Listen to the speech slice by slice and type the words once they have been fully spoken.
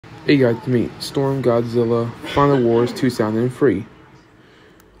Hey guys, it's me, Storm Godzilla Final Wars 2003.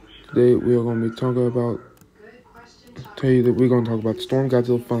 Today we are going to be talking about, we're going to talk about Storm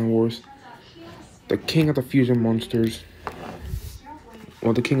Godzilla Final Wars, the king of the fusion monsters,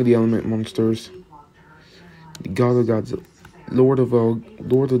 the king of the element monsters, the god of Godzilla, Lord of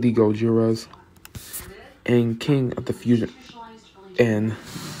the Godzillas, and king of the fusion, and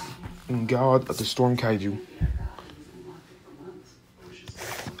god of the Storm Kaiju.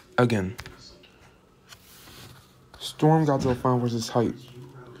 Again, Storm Godzilla Final Wars' height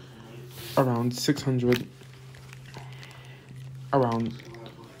around 600, around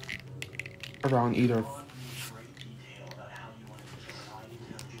either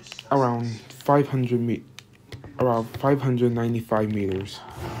around 595 meters.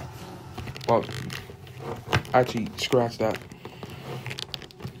 Well, actually, scratch that.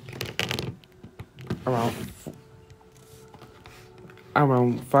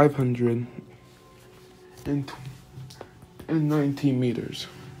 Around 519 meters.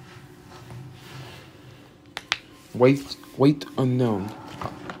 Weight unknown.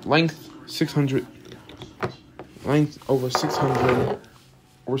 Length 600. Length over 600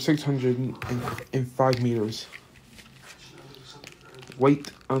 or 605 meters.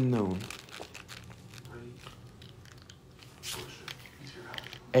 Weight unknown.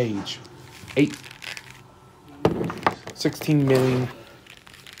 Age 16 million.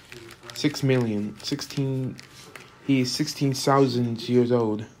 6 million. 16. He is 16,000 years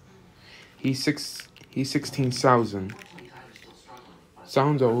old. He's 16,000.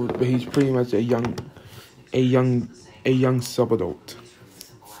 Sounds old, but he's pretty much a young subadult.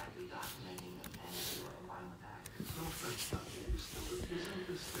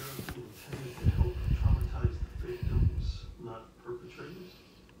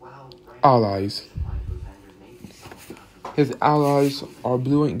 Allies. His allies are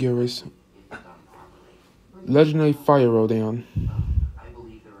Blue Ant Gearus, Legendary Fire Rodan,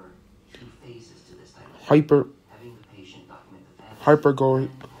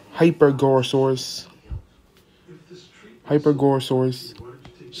 Hypergorosaurus,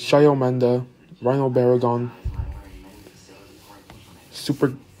 Shiomanda, Rhino Baragon,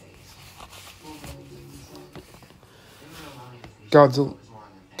 Super Godzilla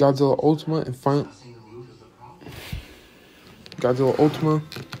Ultima,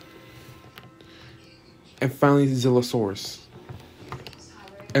 and finally Zillosaurus.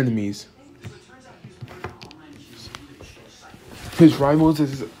 Enemies. His rivals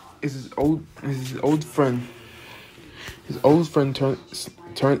is his old friend. His old friend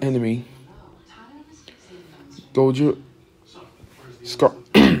turned enemy. Godzilla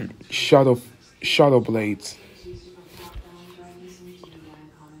Shadow Blades.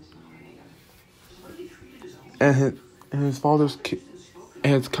 And his father's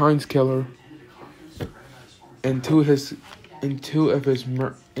and his kind's killer, and two of his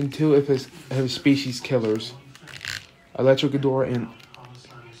species killers, Electric Ghidorah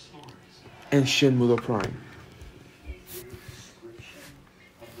and Shin Mudo Prime.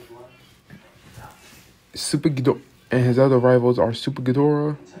 Super Ghidorah and his other rivals are Super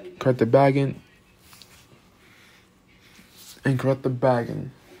Ghidorah, Kret the Baggin.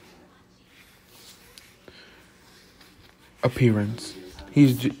 Appearance.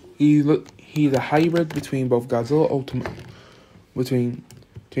 He's a hybrid between both Godzilla Ultima, between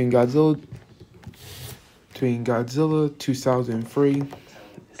Godzilla 2003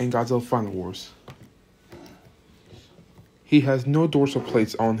 and Godzilla Final Wars. He has no dorsal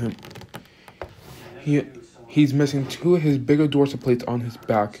plates on him. He's missing two of his bigger dorsal plates on his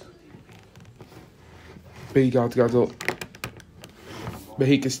back. But he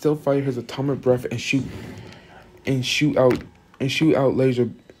can still fire his atomic breath and shoot out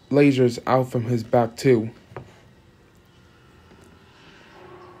lasers out from his back too.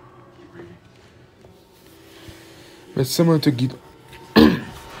 It's similar to Ghidorah.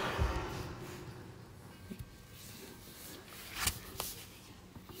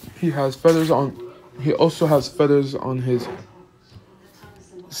 He also has feathers on his,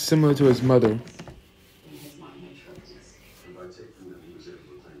 similar to his mother.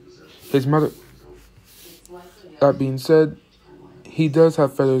 That being said, he does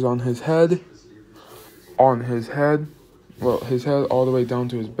have feathers on his head. Well, his head all the way down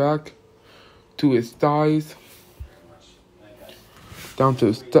to his back, to his thighs, down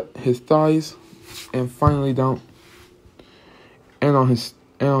to his thighs, and finally down, and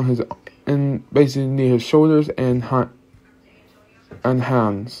basically near his shoulders and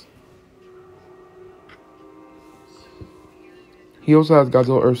hands. He also has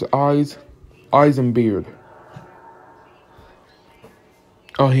Godzilla Earth's eyes and beard.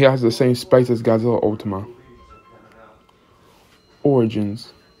 Oh, he has the same specs as Godzilla Ultima.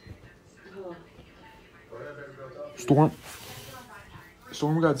 Origins. Storm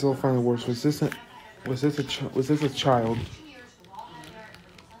Godzilla Final Wars was this a child?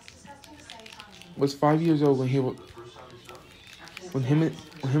 Was 5 years old when him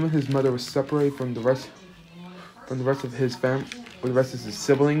and his mother were separated from the rest of his family, with the rest of his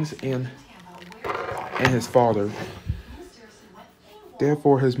siblings and his father.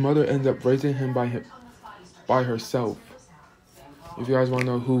 Therefore, his mother ended up raising him by herself. If you guys want to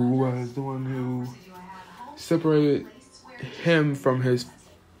know who was the one who separated him from his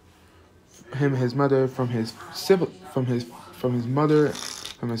mother, from his mother,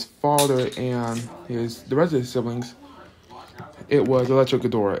 from his father, and the rest of his siblings, it was Electro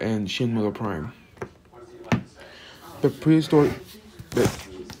Ghidorah and Shin Miller Prime. But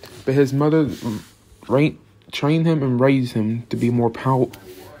his mother trained him and raised him to be to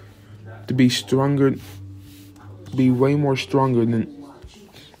be stronger, to be way more stronger than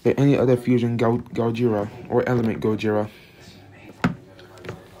any other fusion Gojira or element Gojira.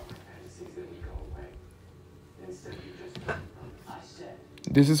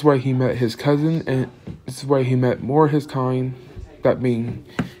 This is where he met his cousin, and this is where he met more of his kind, that being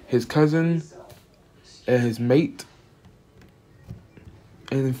his cousin and his mate,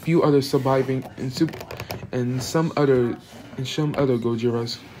 and a few other surviving and some other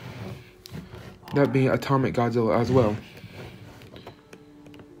Gojiras, that being Atomic Godzilla as well,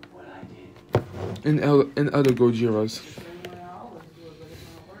 and other Gojiras,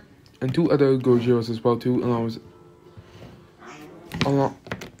 and two other Gojiras as well too,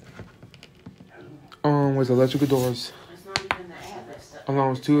 along with Electric Ghidorah's,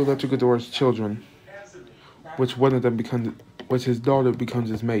 along with two Electric Ghidorah's children, which his daughter becomes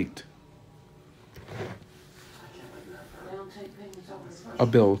his mate.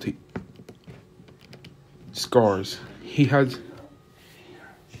 Ability. Scars. He has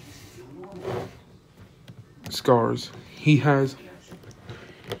scars. He has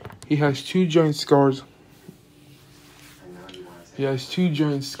two giant scars. He has two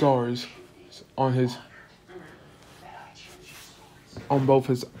giant scars on both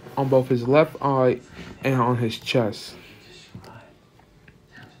his left eye and on his chest.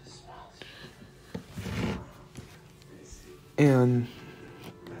 And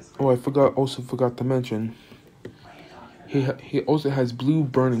I also forgot to mention, he also has blue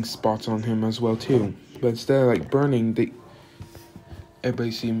burning spots on him as well too. But instead of like burning, it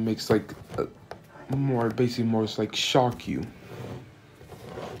basically makes like more like shock you.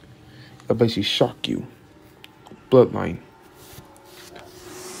 It basically shock you. Bloodline.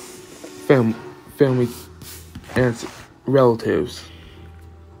 Family and relatives.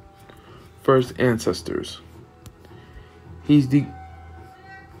 First ancestors. He's the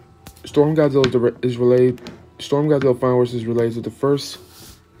Storm Godzilla is related. Storm Godzilla Final Wars is related to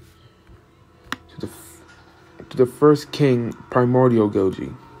the first king, Primordial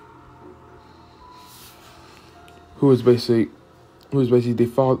Goji, who is basically the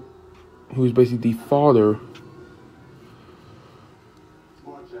father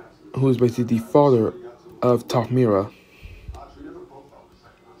of Topmira.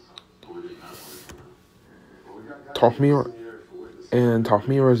 Topmira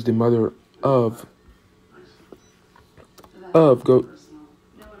is the mother of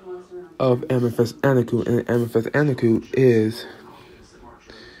Amethyst Anaku, and Amethyst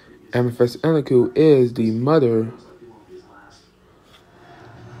Anaku is the mother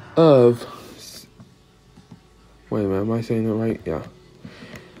of, wait a minute, am I saying it right? Yeah.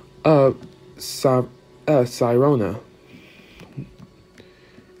 Sirona.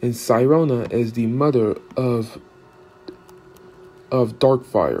 And Sirona is the mother of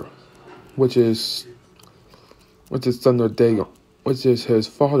Darkfire, which is Thunder Dagon, which is his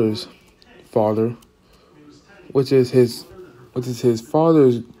father's father, which is his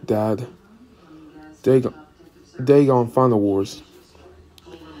father's dad, Dagon Final Wars.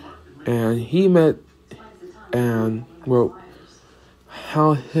 And he met, and well,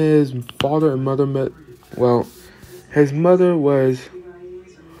 how his father and mother met. Well, his mother was,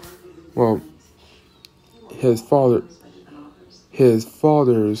 well, his father's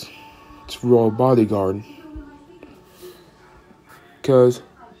royal bodyguard, because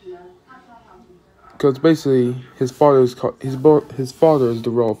basically his father is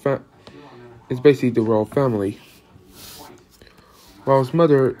the royal is basically the royal family, while his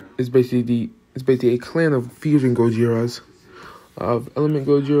mother is basically a clan of fusion Gojiras, of element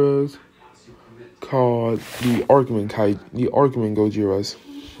Gojiras, called the Archman Gojiras.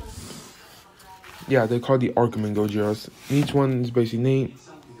 Yeah, they're called the Archman Gojiras. Each one is basically named.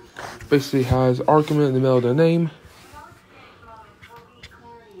 basically has Archiman in the middle of the name.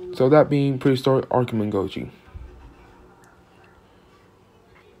 So that being Prehistoric Archiman Goji.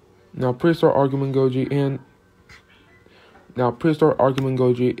 Now Prehistoric Archiman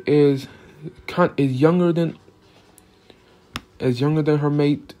Goji is younger than her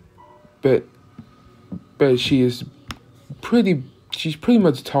mate, but she's pretty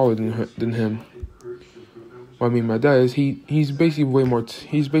much taller than him. What I mean by that is he's basically a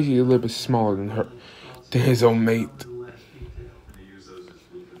little bit smaller than his own mate.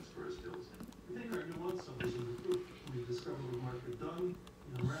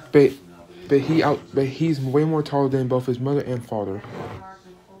 But he's way more taller than both his mother and father.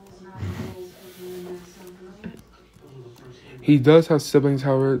 He does have siblings,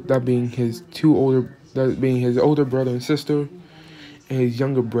 however, that being his older brother and sister, and his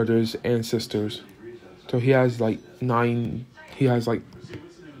younger brothers and sisters. So he has like 9. He has like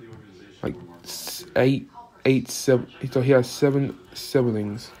 8, 7. So he has 7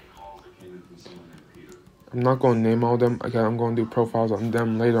 siblings. I'm not going to name all of them. Okay, I'm going to do profiles on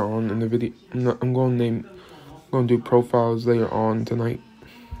them later on in the video. I'm going to do profiles later on tonight.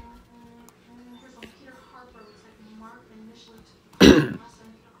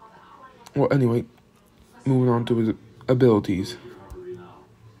 Well, anyway, moving on to his abilities.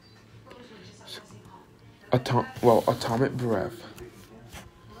 Atomic Breath.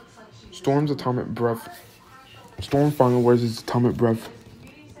 Storm's Atomic Breath. Storm Final Words' is Atomic Breath.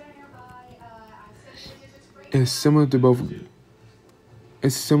 It's similar to both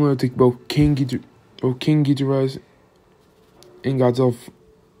King Ghidorah's and Godzilla.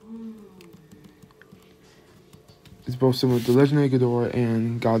 It's both similar to Legendary Ghidorah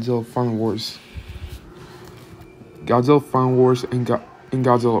and Godzilla Final Wars. Godzilla Final Wars and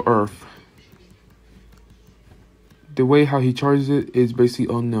Godzilla Earth. The way how he charges it is basically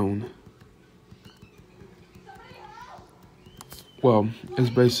unknown. Well, it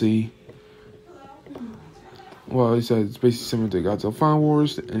says it's basically similar to Godzilla Final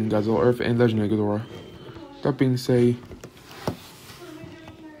Wars and Godzilla Earth and Legendary Ghidorah. That being said,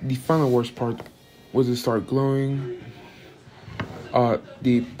 the Final Wars part was to start glowing.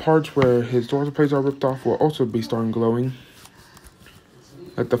 The parts where his dorsal plates are ripped off will also be starting glowing.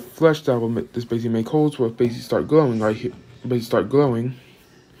 Like the flesh that will basically make holes will basically start glowing right here. A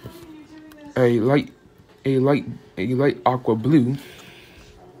light aqua blue,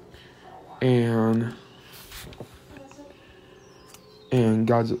 and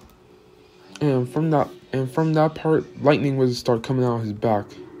Godzilla, and from that part, lightning will start coming out of his back.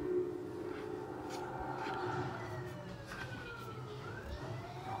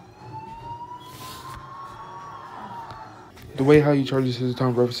 The way how he charges his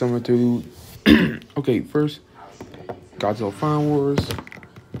atomic breath is similar to okay, first Godzilla Final Wars.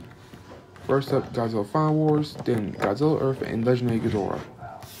 First up, Godzilla Final Wars, then Godzilla Earth and Legendary Ghidorah.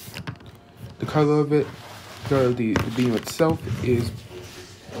 The color of it, the beam itself is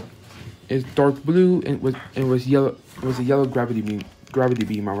dark blue and was yellow. It was a yellow gravity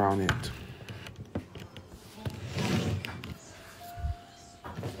beam around it.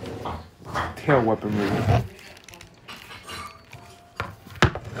 Tail weaponry.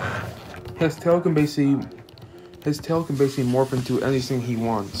 His tail can basically morph into anything he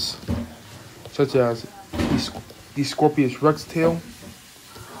wants, such as the Scorpius Rex tail,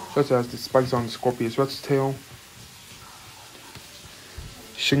 such as the spikes on the Scorpius Rex tail,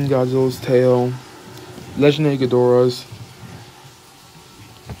 Shin Godzilla's tail, Legendary Ghidorah's,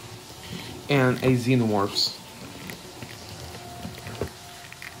 and a Xenomorph's.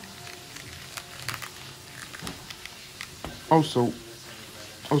 Also,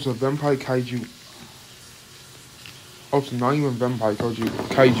 Vampire Kaiju. Also, not even Vampire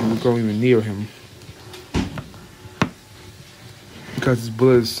Kaiju will go even near him, because his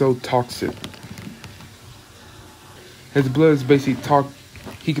blood is so toxic. His blood is basically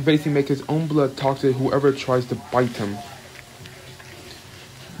he can basically make his own blood toxic. Whoever tries to bite him,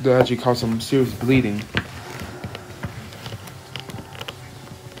 that actually cause some serious bleeding.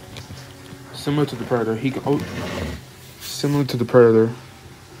 Similar to the Predator, he can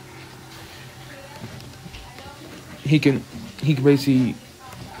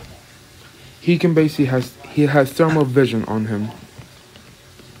has thermal vision on him.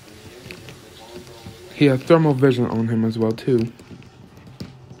 He has thermal vision on him as well too.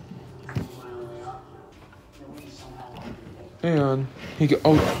 And he can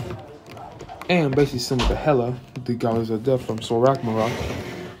and basically similar to Hela, the goddess of death from Thor Ragnarok.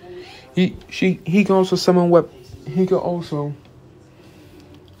 He can also summon he can also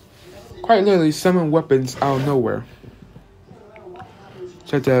quite literally summon weapons out of nowhere.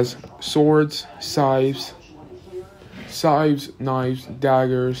 such as swords, knives,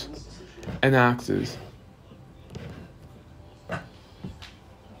 daggers, and axes.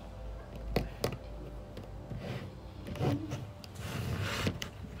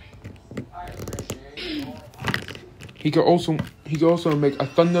 He could also make a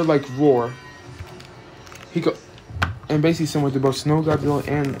thunder-like roar. And basically similar to both Snow Godzilla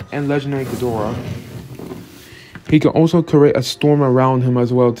and Legendary Ghidorah. He can also create a storm around him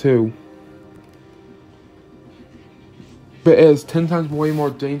as well too. But it is 10 times way more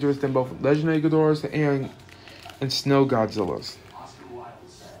dangerous than both Legendary Ghidorahs and Snow Godzillas.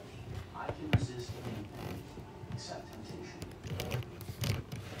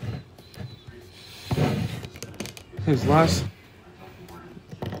 His last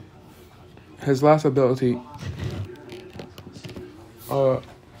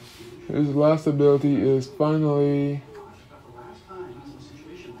ability is finally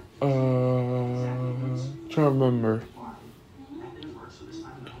trying to remember.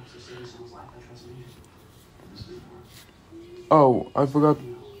 Oh, I forgot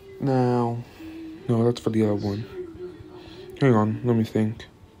now. No, that's for the other one. Hang on, let me think.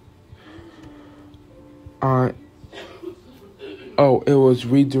 It was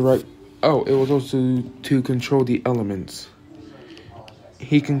redirect. Oh, it was also to control the elements.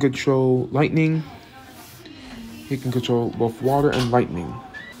 He can control lightning. He can control both water and lightning.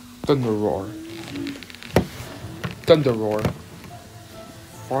 Thunder Roar.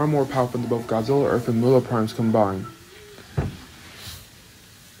 Far more powerful than both Godzilla, Earth, and Miller Primes combined.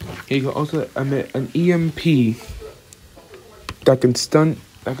 He can also emit an EMP that could stun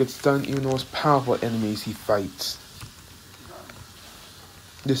even the most powerful enemies he fights.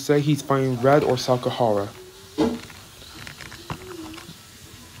 Just say he's fighting Red or Sakahara.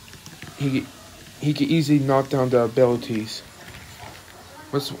 He can easily knock down the abilities.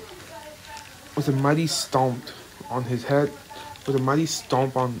 With a mighty stomp on his head, with a mighty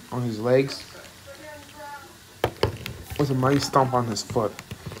stomp on his legs, with a mighty stomp on his foot.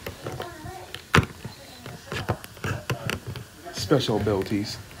 Special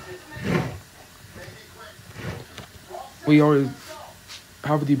abilities. We already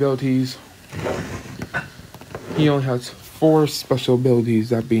have the abilities. He only has 4 special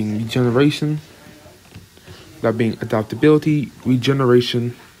abilities, that being regeneration, that being adaptability,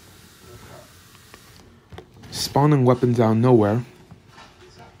 regeneration, spawning weapons out of nowhere,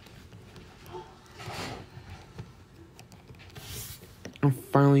 and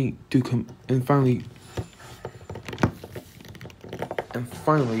finally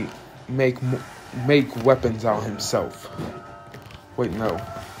make weapons out himself. Wait, no.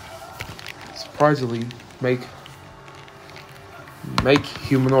 Surprisingly, make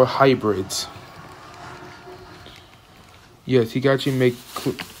humanoid hybrids. Yes, he can actually make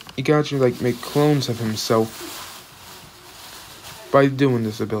clones of himself by doing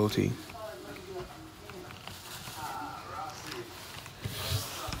this ability.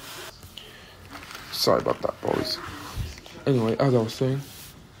 Sorry about that, boys. Anyway, as I was saying,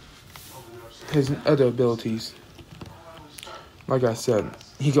 his other abilities. Like I said,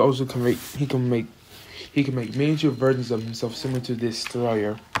 he can make miniature versions of himself similar to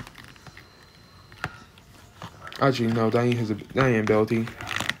Destroyer. Actually, no, that ain't ability.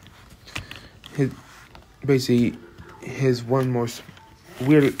 His one most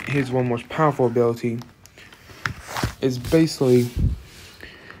powerful ability is basically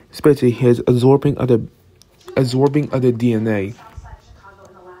his absorbing other DNA.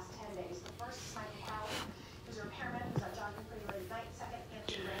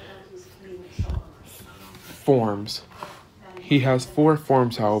 Forms. He has 4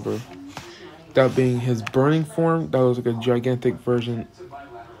 forms, however. That being his burning form, that was like a gigantic version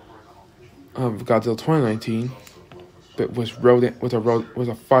of Godzilla 2019, but was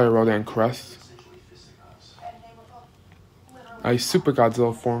a fire rodent crest. A Super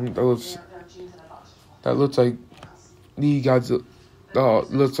Godzilla form that looks like the Godzilla.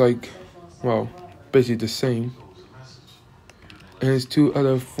 Looks like, well, basically the same. And his 2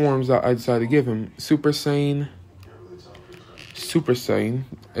 other forms that I decided to give him, Super Saiyan,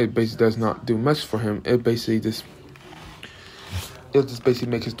 it basically does not do much for him. It'll just basically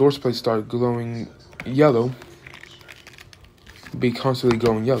make his dorsal plate start glowing yellow, be constantly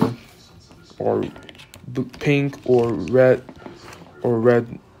glowing yellow, or pink, or red,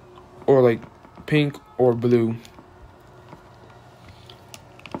 or like pink or blue.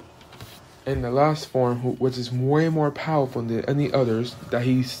 And the last form, which is way more powerful than any others that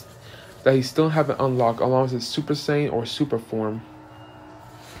he still haven't unlocked, along with his Super Saiyan or Super form,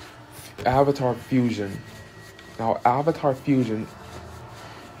 Avatar Fusion. Now, Avatar Fusion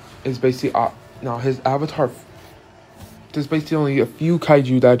is basically now his avatar. There's basically only a few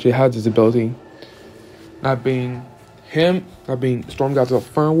kaiju that actually has this ability. That being Storm Godzilla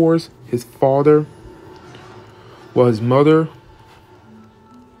Final Wars, his father, his mother,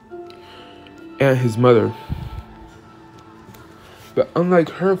 and his mother. But unlike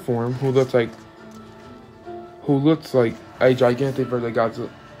her form, who looks like a gigantic version of Godzilla,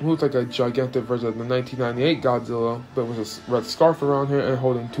 who looks like a gigantic version of the 1998 Godzilla, but with a red scarf around her and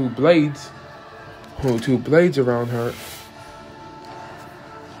holding two blades around her,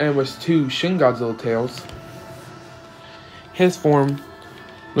 and with two Shin Godzilla tails. His form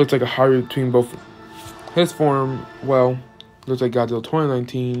looks like a hybrid between both. His form, looks like Godzilla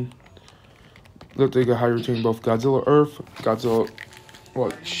 2019. Looks like a hybrid between both Godzilla Earth,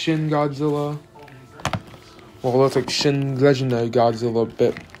 Shin Godzilla. Well, it looks like Shin Legendary Godzilla,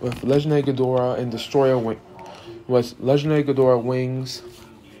 but with Legendary Ghidorah and Destroyer with Legendary Ghidorah wings,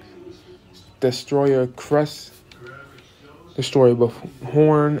 Destroyer crest, Destroyer both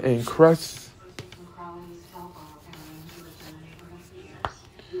horn and crest,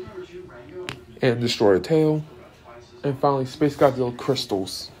 and Destroyer tail, and finally Space Godzilla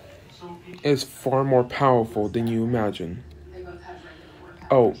crystals. Is far more powerful than you imagine.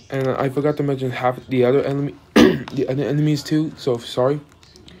 Oh, and I forgot to mention half the other enemy, the other enemies too. So sorry.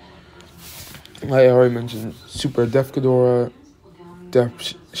 I already mentioned Super Death Ghidorah,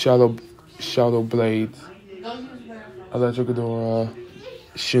 Death Shadow Blade, Electric Ghidorah,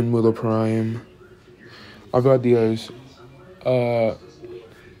 Shin Wheeler Prime. I've got the others.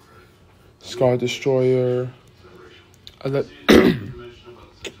 Scar Destroyer.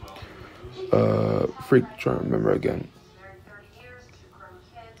 Freak, trying to remember again.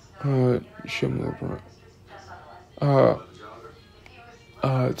 Shin Wheeler Prime.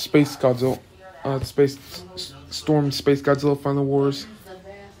 Space Godzilla. Space Godzilla Final Wars.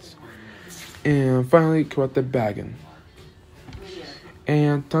 And finally, Corrupted Baggin.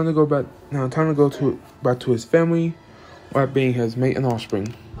 And time to go back. Now, time to go back to his family, that being his mate and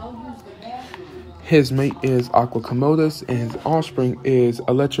offspring. His mate is Aqua Commodus, and his offspring is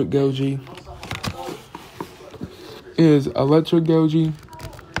Electric Goji.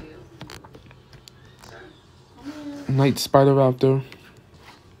 Night Spider Raptor.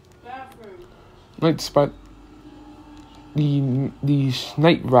 The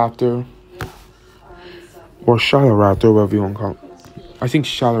Night Raptor, or Shadow Raptor, whatever you want to call it. I think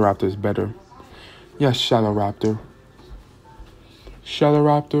Shadow Raptor is better. Yes, Shadow Raptor.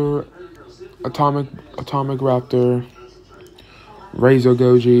 Atomic Raptor, Razor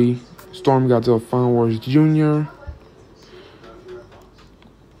Goji, Storm Godzilla Final Wars Jr.,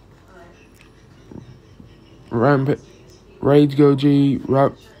 Rage Goji,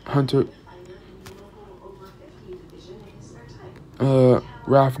 Hunter,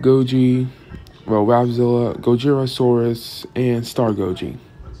 Raph Goji, Rapzilla, Gojirasaurus, and Star Goji.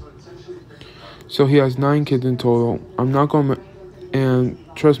 So he has 9 kids in total. And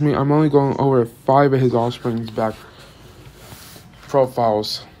trust me, I'm only going over 5 of his offspring's back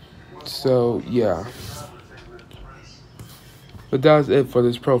profiles. So, yeah. But that was it for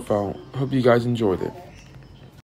this profile. Hope you guys enjoyed it.